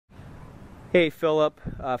Hey, Phillip.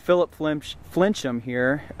 Phillip Flinchum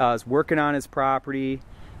here is working on his property.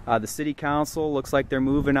 The city council looks like they're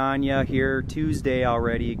moving on you here Tuesday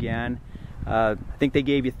already again. I think they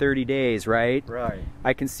gave you 30 days, right? Right.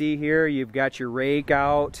 I can see here you've got your rake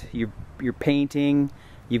out, you're painting,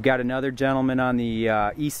 you've got another gentleman on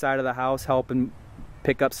the east side of the house helping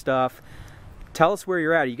pick up stuff. Tell us where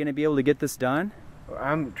you're at. Are you going to be able to get this done?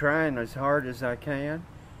 I'm trying as hard as I can,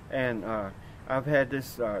 and I've had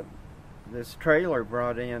this this trailer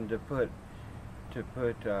brought in to put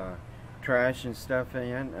trash and stuff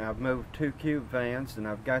in. I've moved 2 cube vans, and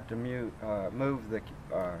I've got to move the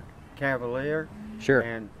Cavalier. Sure.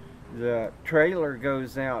 And the trailer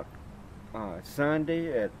goes out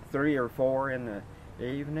Sunday at 3 or 4 in the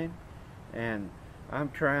evening, and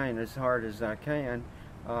I'm trying as hard as I can.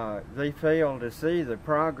 They fail to see the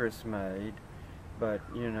progress made, but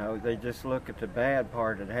you know, they just look at the bad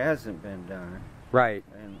part that hasn't been done. Right.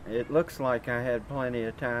 And it looks like I had plenty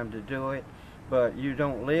of time to do it, but you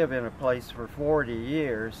don't live in a place for 40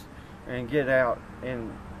 years and get out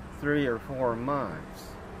in 3 or 4 months.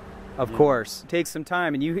 Of course. It takes some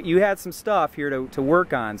time, and you had some stuff here to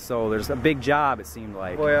work on, so there's a big job, it seemed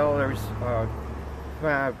like. Well, there's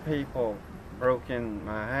 5 people broke in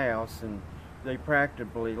my house, and they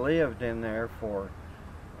practically lived in there for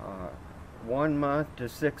 1 month to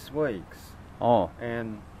 6 weeks. Oh.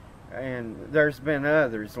 And there's been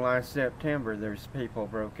others. Last September there's people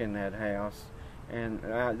broke in that house, and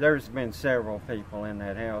there's been several people in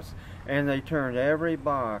that house, and they turned every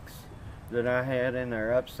box that I had in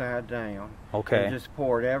there upside down. Okay. And just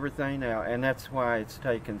poured everything out, and that's why it's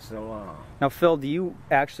taken so long. Now, Phil, do you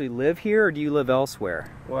actually live here, or do you live elsewhere?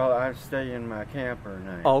 Well, I stay in my camper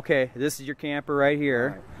now. Oh, okay, this is your camper right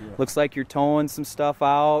here. Right, yeah. Looks like you're towing some stuff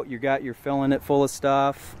out. You're filling it full of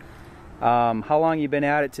stuff. How long you been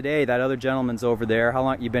at it today? That other gentleman's over there. How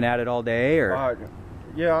long you been at it all day, or?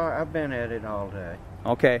 Yeah, I've been at it all day.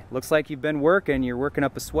 Okay, looks like you've been working. You're working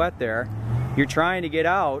up a sweat there. You're trying to get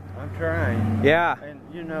out. I'm trying. Yeah. And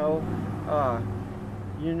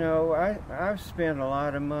I've spent a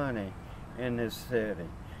lot of money in this city,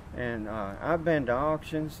 and I've been to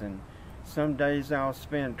auctions, and some days I'll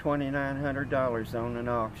spend $2,900 on an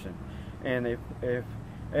auction. And if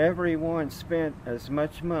everyone spent as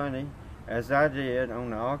much money as I did on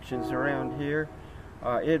the auctions around here,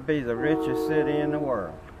 it'd be the richest city in the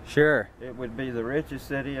world. Sure. It would be the richest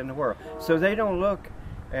city in the world. So they don't look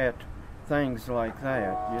at things like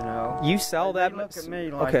that, you know. You sell that? They look at me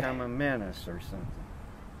like I'm a menace or something.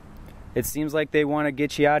 It seems like they want to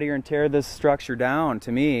get you out of here and tear this structure down.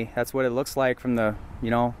 To me, that's what it looks like from the,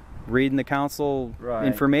 reading the council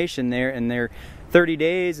information there. And their 30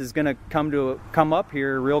 days is going to come up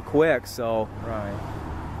here real quick. So. Right.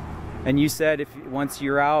 And you said once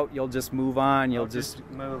you're out, you'll just move on. You'll just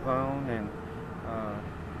move on, and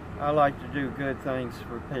I like to do good things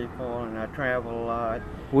for people, and I travel a lot.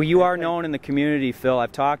 Well, you are known in the community, Phil.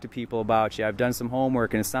 I've talked to people about you. I've done some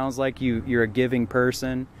homework, and it sounds like you're a giving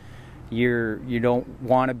person. You don't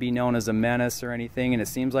want to be known as a menace or anything, and it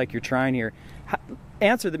seems like you're trying here.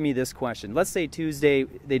 Answer me this question. Let's say Tuesday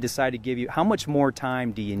they decide to give you, how much more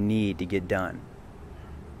time do you need to get done?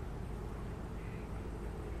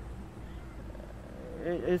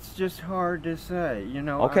 It's just hard to say,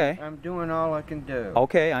 Okay. I'm doing all I can do.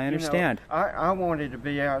 Okay, I understand. I wanted to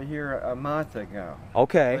be out here a month ago.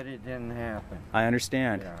 Okay. But it didn't happen. I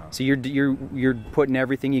understand. Yeah. So you're putting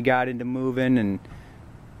everything you got into moving, and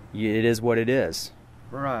it is what it is.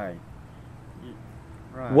 Right.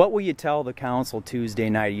 Right. What will you tell the council Tuesday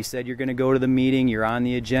night? You said you're going to go to the meeting. You're on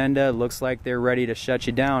the agenda. It looks like they're ready to shut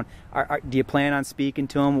you down. Do you plan on speaking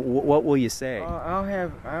to them? What will you say? I'll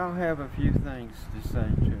have a few things to say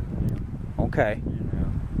to them. Okay.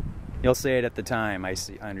 You'll say it at the time. I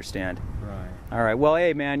understand. Right. All right. Well,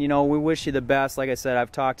 hey, man. We wish you the best. Like I said,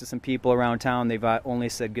 I've talked to some people around town. They've only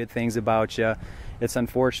said good things about you. It's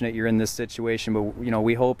unfortunate you're in this situation, but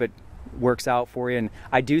we hope it works out for you. And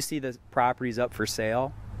I do see the properties up for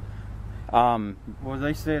sale. Well,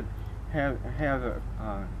 they said have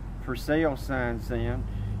for sale signs in,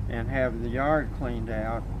 and have the yard cleaned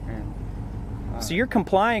out, and so you're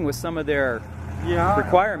complying with some of their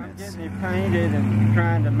requirements. I'm getting it painted and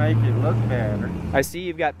trying to make it look better. I see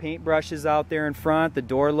you've got paint brushes out there in front. The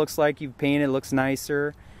door looks like you've painted. It looks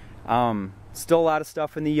nicer. Still a lot of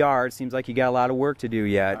stuff in the yard. Seems like you got a lot of work to do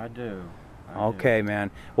yet. I do. Okay,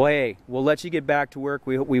 man. Well, hey, we'll let you get back to work.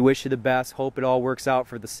 We wish you the best. Hope it all works out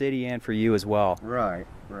for the city and for you as well. Right,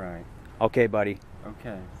 right. Okay, buddy.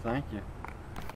 Okay, thank you.